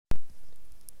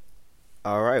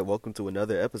All right, welcome to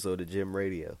another episode of Gym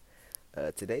Radio.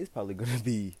 Today's probably gonna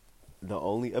be the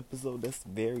only episode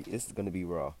it's gonna be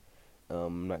raw.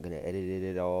 I'm not gonna edit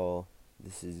it at all.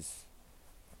 This is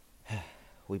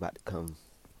we about to come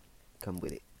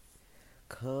with it,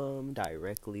 come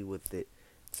directly with it.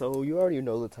 So you already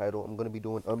know the title. I'm gonna be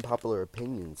doing unpopular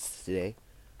opinions today.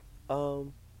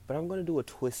 Um, but I'm gonna do a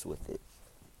twist with it.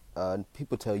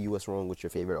 People tell you what's wrong with your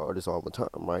favorite artist all the time,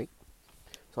 right?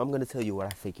 So I'm gonna tell you what I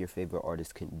think your favorite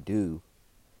artist can do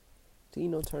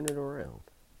to turn it around.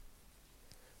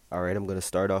 All right, I'm going to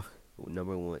start off with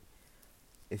number one.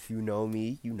 If you know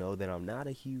me, you know that I'm not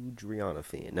a huge Rihanna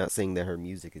fan. Not saying that her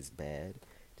music is bad,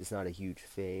 just not a huge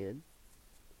fan.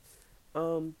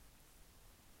 Um,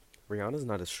 Rihanna's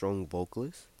not a strong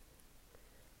vocalist,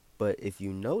 but if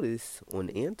you notice on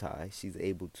Anti, she's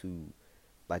able to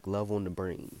like Love on the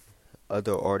Brain.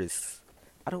 Other artists,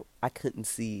 I couldn't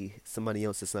see somebody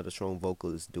else that's not a strong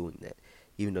vocalist doing that,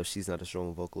 even though she's not a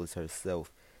strong vocalist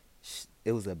herself.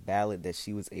 It was a ballad that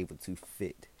she was able to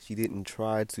fit. She didn't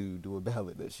try to do a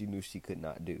ballad that she knew she could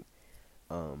not do.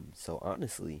 So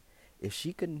honestly, if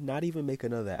she could not even make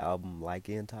another album like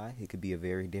Anti, it could be a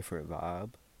very different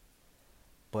vibe.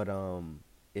 But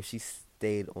if she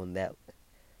stayed on that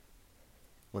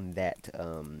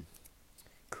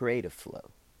creative flow,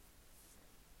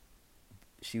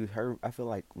 I feel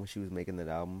like when she was making that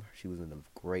album, she was in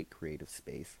a great creative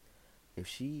space. If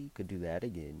she could do that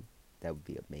again, that would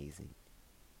be amazing.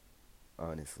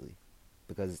 Honestly,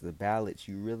 because the ballads,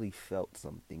 you really felt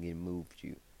something, it moved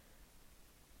you.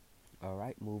 All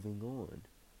right, moving on.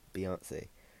 Beyonce.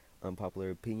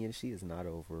 Unpopular opinion, she is not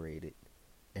overrated.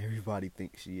 Everybody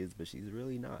thinks she is, but she's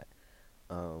really not.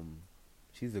 Um,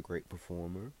 she's a great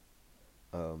performer.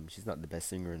 She's not the best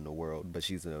singer in the world, but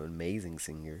she's an amazing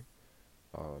singer.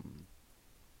 Um,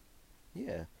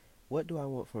 yeah. What do I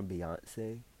want from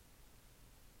Beyonce?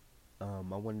 I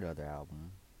want another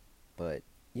album, but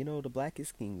the Black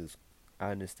is King is.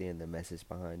 I understand the message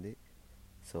behind it,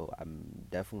 so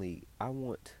I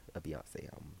want a Beyonce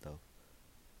album though.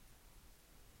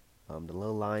 The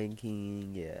Little Lion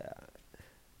King, yeah,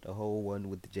 the whole one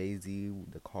with the Jay-Z,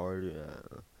 the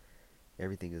Carter,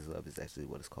 Everything Is Love is actually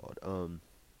what it's called.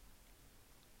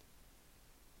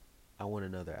 I want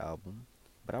another album,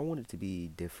 but I want it to be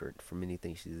different from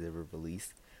anything she's ever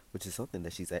released, which is something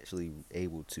that she's actually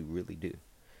able to really do.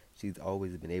 She's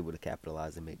always been able to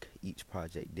capitalize and make each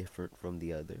project different from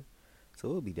the other.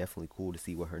 So it would be definitely cool to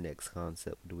see what her next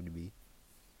concept would be.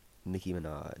 Nicki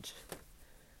Minaj.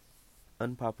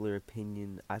 Unpopular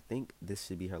opinion, I think this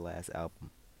should be her last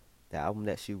album. The album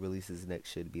that she releases next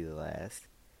should be the last.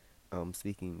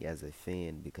 Speaking as a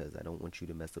fan because I don't want you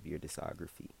to mess up your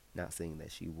discography. Not saying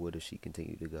that she would if she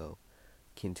continue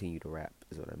to rap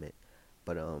is what I meant.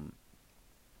 But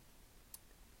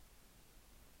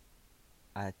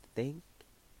I think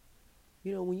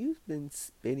when you've been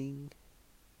spitting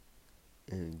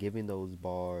and giving those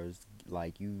bars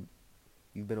like you've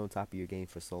been on top of your game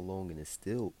for so long and it's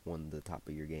still on the top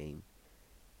of your game.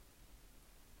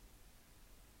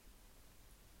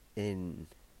 And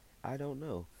I don't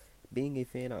know. Being a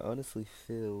fan, I honestly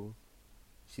feel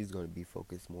she's going to be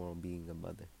focused more on being a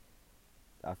mother.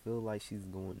 I feel like she's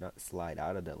going not slide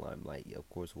out of the limelight. Of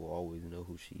course, we'll always know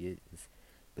who she is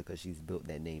because she's built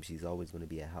that name. She's always going to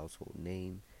be a household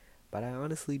name. But I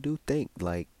honestly do think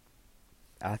like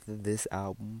after this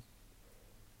album,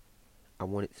 I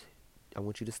want it. I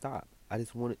want you to stop. I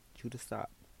just want you to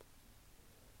stop.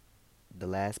 The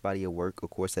last body of work, of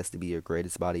course, has to be your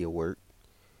greatest body of work.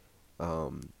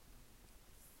 Um,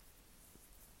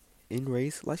 in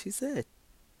race, like she said,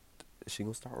 she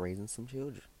gonna start raising some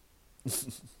children.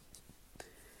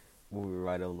 Moving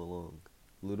right on along.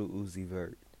 Little Uzi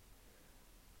Vert.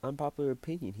 Unpopular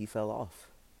opinion, he fell off.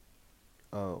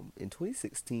 In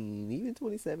 2016, even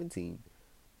 2017,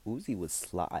 Uzi would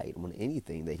slide on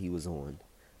anything that he was on.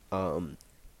 Um,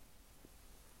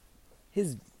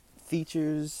 his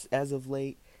features as of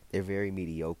late, they're very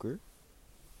mediocre.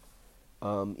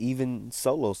 Even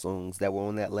solo songs that were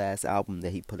on that last album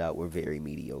that he put out were very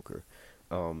mediocre.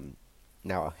 Um,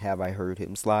 Now, have I heard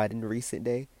him slide in the recent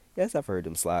day? Yes, I've heard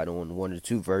him slide on one or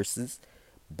two verses,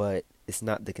 but it's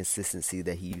not the consistency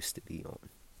that he used to be on.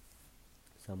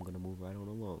 So I'm gonna move right on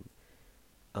along.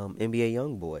 NBA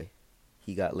YoungBoy,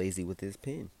 he got lazy with his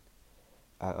pen.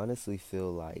 I honestly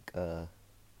feel like I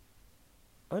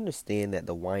understand that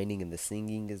the whining and the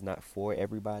singing is not for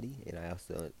everybody, and I have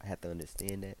to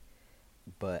understand that.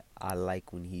 But I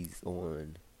like when he's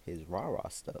on his rah rah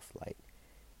stuff. Like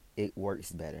it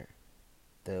works better.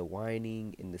 The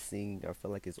whining and the singing, I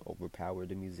feel like it's overpowered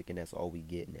the music, and that's all we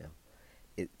get now.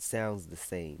 It sounds the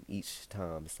same each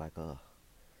time. It's like,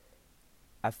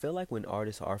 I feel like when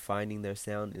artists are finding their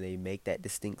sound and they make that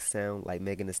distinct sound, like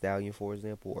Megan Thee Stallion, for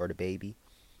example, or the Baby,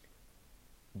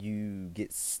 you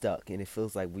get stuck, and it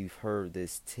feels like we've heard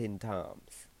this 10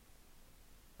 times.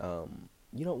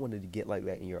 You don't want to get like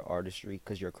that in your artistry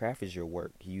because your craft is your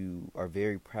work. You are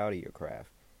very proud of your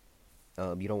craft.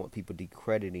 You don't want people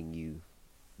discrediting you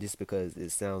just because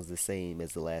it sounds the same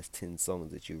as the last 10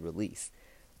 songs that you release.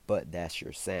 But that's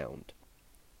your sound.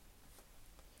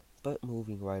 But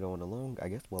moving right on along, I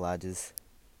guess,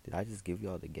 did I just give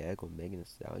y'all the gag on Megan Thee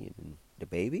Stallion and the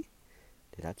Baby?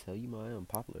 Did I tell you my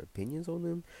unpopular opinions on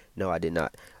them? No, I did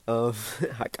not. I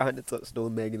kind of touched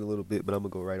on Megan a little bit, but I'm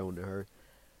going to go right on to her.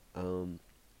 Um,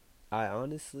 I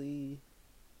honestly,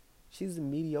 she's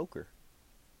mediocre.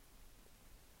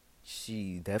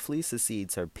 She definitely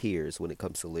succeeds her peers when it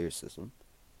comes to lyricism.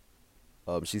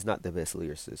 She's not the best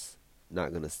lyricist.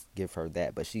 Not gonna give her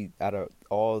that, but she out of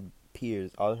all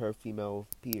peers, all of her female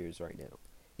peers right now,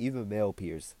 even male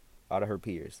peers, out of her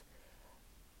peers,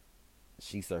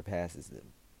 she surpasses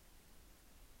them.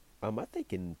 I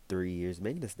think in 3 years,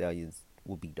 Megan Thee Stallion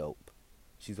will be dope.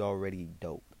 She's already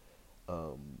dope.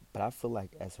 But I feel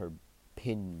like as her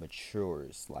pen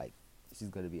matures, like she's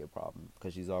gonna be a problem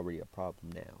because she's already a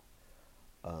problem now.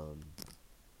 Um,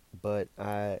 but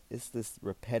it's this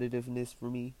repetitiveness for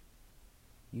me.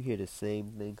 You hear the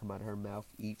same thing come out of her mouth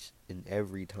each and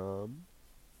every time.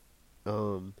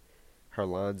 Um, Her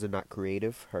lines are not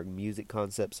creative. Her music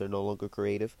concepts are no longer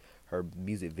creative. Her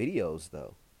music videos,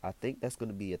 though, I think that's going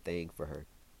to be a thing for her.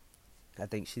 I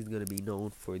think she's going to be known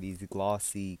for these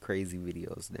glossy, crazy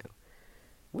videos now.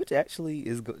 Which actually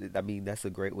is good. I mean, that's a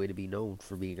great way to be known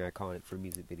for being iconic for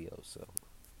music videos. So,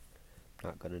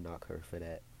 not going to knock her for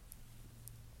that.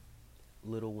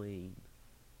 Lil Wayne.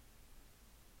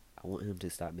 I want him to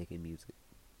stop making music.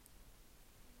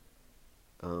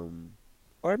 Um,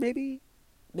 or maybe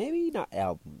not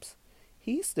albums.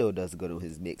 He still does good on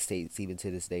his mixtapes, even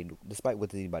to this day. Despite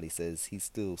what anybody says, he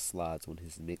still slides on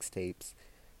his mixtapes.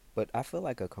 But I feel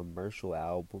like a commercial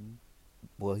album,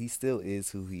 well, he still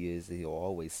is who he is. He'll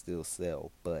always still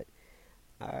sell. But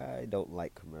I don't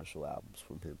like commercial albums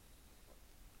from him,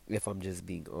 if I'm just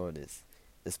being honest.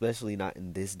 Especially not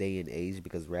in this day and age,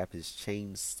 because rap has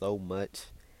changed so much.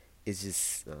 It's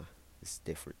just, it's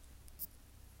different.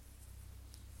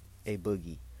 A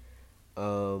Boogie.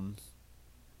 Um,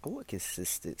 I want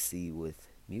consistency with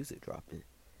music dropping.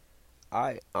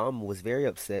 I was very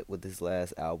upset with this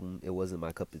last album. It wasn't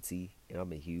my cup of tea, and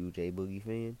I'm a huge A Boogie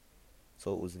fan.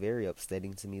 So it was very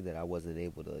upsetting to me that I wasn't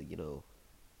able to,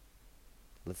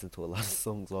 listen to a lot of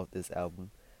songs off this album.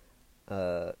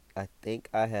 I think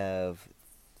I have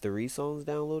 3 songs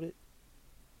downloaded,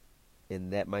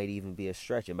 and that might even be a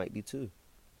stretch. It might be 2.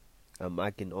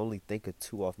 I can only think of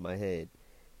 2 off my head.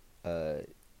 Uh,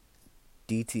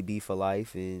 DTB for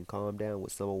Life and Calm Down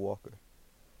with Summer Walker.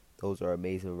 Those are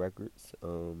amazing records.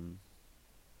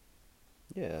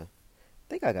 Yeah. I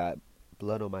think I got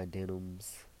Blood on My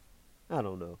Denims. I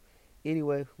don't know.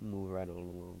 Anyway, move right on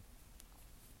along.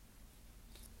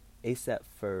 ASAP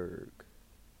Ferg.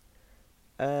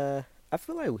 I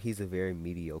feel like he's a very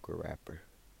mediocre rapper.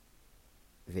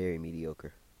 Very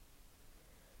mediocre.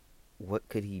 What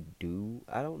could he do?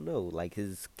 I don't know. Like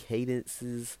his cadence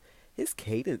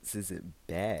isn't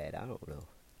bad. I don't know.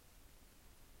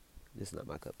 It's not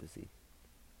my cup of tea.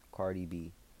 Cardi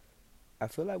B. I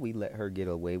feel like we let her get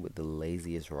away with the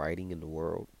laziest writing in the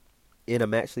world. And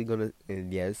I'm actually gonna,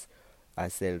 and yes, I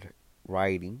said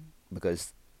writing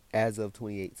because as of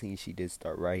 2018, she did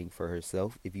start writing for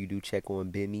herself. If you do check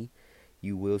on Bimmy,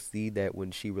 you will see that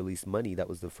when she released Money, that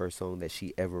was the first song that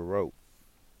she ever wrote.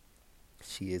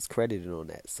 She is credited on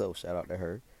that, so shout out to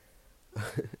her.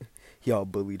 Y'all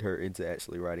bullied her into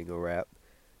actually writing a rap.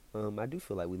 I do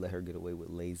feel like we let her get away with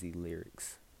lazy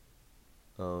lyrics.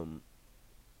 Um,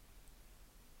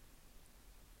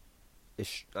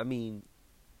 I mean,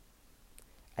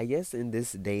 I guess in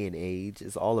this day and age,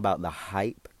 it's all about the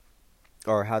hype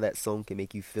or how that song can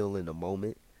make you feel in a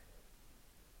moment.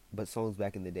 But songs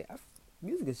back in the day,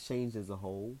 music has changed as a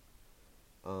whole.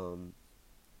 Um,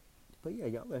 but yeah,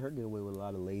 y'all let her get away with a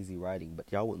lot of lazy writing,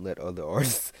 but y'all wouldn't let other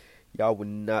artists, y'all would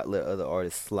not let other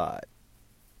artists slide.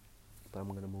 But I'm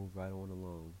gonna move right on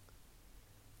along.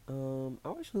 I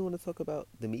actually want to talk about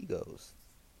the Migos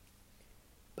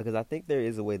because I think there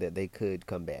is a way that they could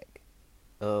come back.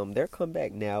 Their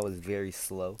comeback now is very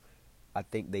slow. I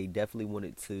think they definitely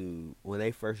wanted to when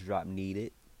they first dropped "Need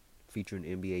It," featuring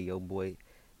NBA YoungBoy.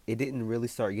 It didn't really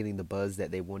start getting the buzz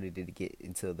that they wanted it to get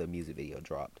until the music video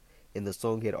dropped, and the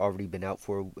song had already been out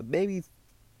for maybe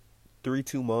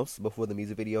 2 months before the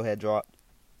music video had dropped.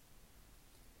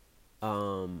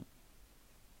 Um,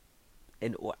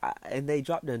 and they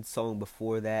dropped a song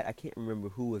before that. I can't remember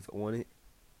who was on it.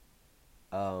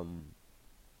 Um,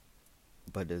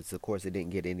 but of course it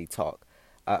didn't get any talk.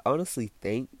 I honestly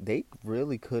think they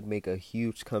really could make a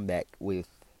huge comeback with.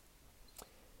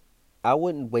 I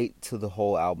wouldn't wait till the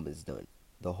whole album is done.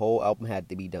 The whole album had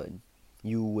to be done.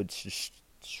 You would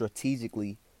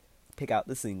strategically pick out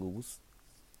the singles,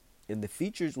 and the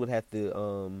features would have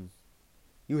to.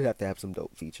 You would have to have some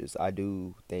dope features. I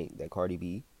do think that Cardi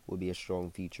B would be a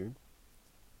strong feature.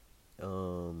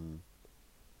 Um,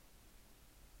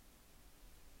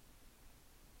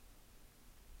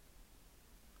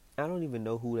 I don't even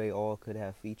know who they all could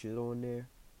have featured on there.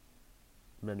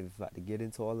 I'm not even about to get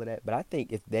into all of that. But I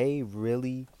think if they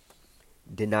really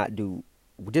did not do,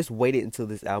 just waited until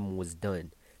this album was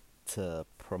done to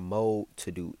promote,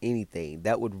 to do anything,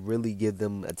 that would really give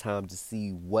them a time to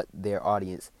see what their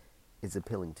audience is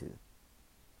appealing to.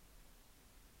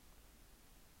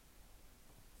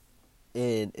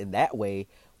 And in that way,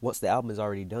 once the album is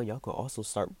already done, y'all can also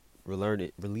start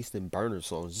releasing burner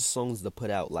songs, just songs to put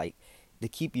out, like to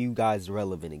keep you guys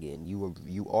relevant again.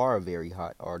 You are a very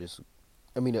hot artist.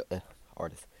 I mean,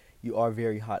 artist. You are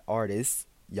very hot artists.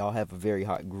 Y'all have a very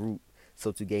hot group.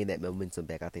 So to gain that momentum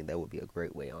back, I think that would be a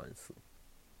great way, honestly.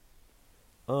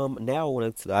 Now I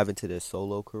want to dive into their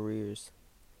solo careers.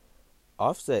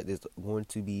 Offset is going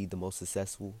to be the most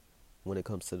successful when it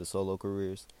comes to the solo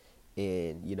careers.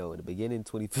 And, in the beginning,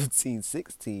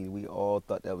 2015-16, we all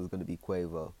thought that was going to be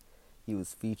Quavo. He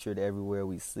was featured everywhere.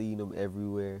 We seen him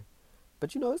everywhere.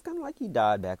 But, it's kind of like he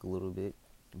died back a little bit.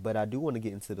 But I do want to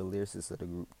get into the lyricists of the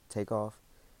group. Takeoff,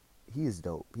 he is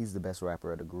dope. He's the best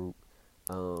rapper of the group.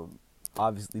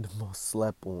 Obviously the most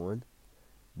slept on.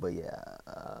 But yeah,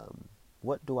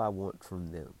 what do I want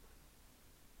from them?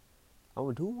 I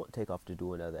do want Takeoff to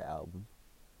do another album.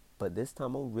 But this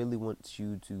time, I really want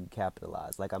you to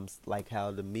capitalize. Like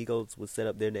how the Migos would set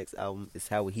up their next album is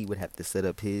how he would have to set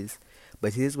up his,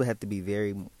 but his would have to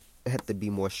be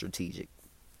more strategic.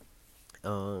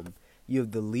 You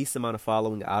have the least amount of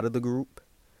following out of the group,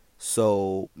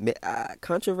 so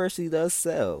controversy does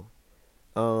sell.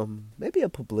 Maybe a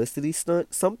publicity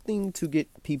stunt, something to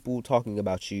get people talking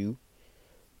about you.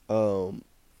 And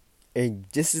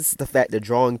just is the fact that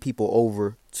drawing people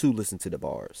over to listen to the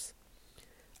bars.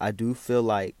 I do feel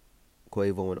like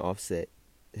Quavo and Offset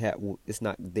it's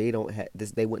not they don't have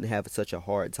this they wouldn't have such a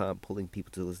hard time pulling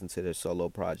people to listen to their solo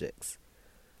projects.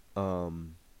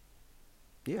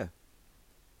 Yeah.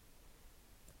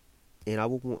 And I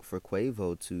would want for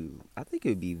Quavo to, I think it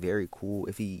would be very cool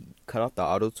if he cut off the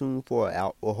auto tune for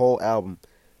a whole album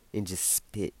and just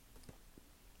spit.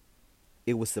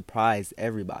 It would surprise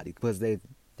everybody because they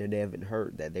haven't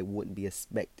heard that. They wouldn't be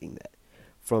expecting that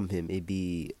from him. It'd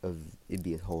be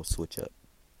a whole switch up.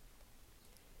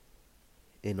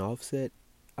 In Offset,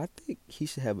 I think he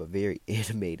should have a very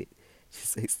animated.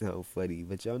 Just say sound funny,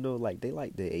 but y'all know like they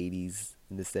like the 80s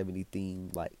and the 70s theme.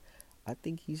 Like I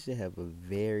think he should have a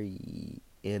very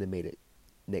animated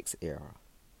next era.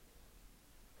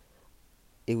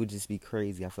 It would just be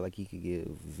crazy. I feel like he could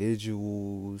give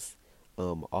visuals.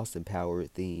 Austin Power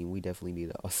theme. We definitely need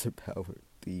an Austin Power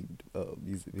themed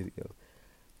music video.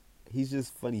 He's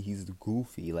just funny. He's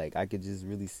goofy. Like I could just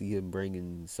really see him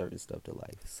bringing certain stuff to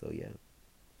life. So yeah,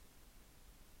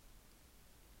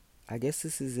 I guess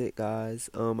this is it, guys.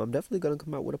 I'm definitely gonna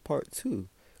come out with a part 2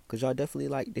 because y'all definitely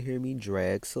like to hear me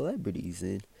drag celebrities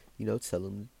and tell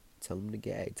them to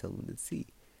gag, tell them to see.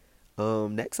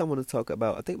 Next I want to talk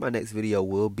about. I think my next video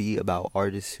will be about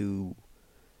artists who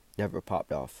never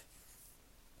popped off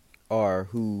or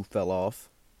who fell off.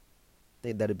 I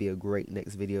think that'd be a great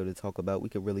next video to talk about. We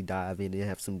could really dive in and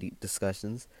have some deep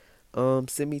discussions.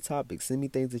 Send me topics. Send me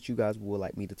things that you guys would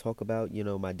like me to talk about.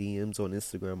 My DMs on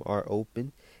Instagram are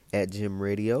open at Gym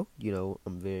Radio.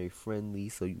 I'm very friendly,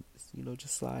 so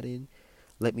just slide in.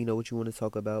 Let me know what you want to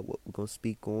talk about, what we're gonna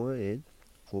speak on, and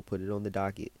we'll put it on the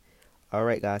docket. All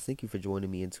right, guys. Thank you for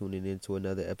joining me and tuning in to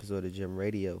another episode of Gym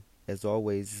Radio. As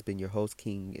always, it's been your host,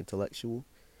 King Intellectual,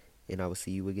 and I will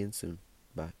see you again soon.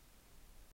 Bye.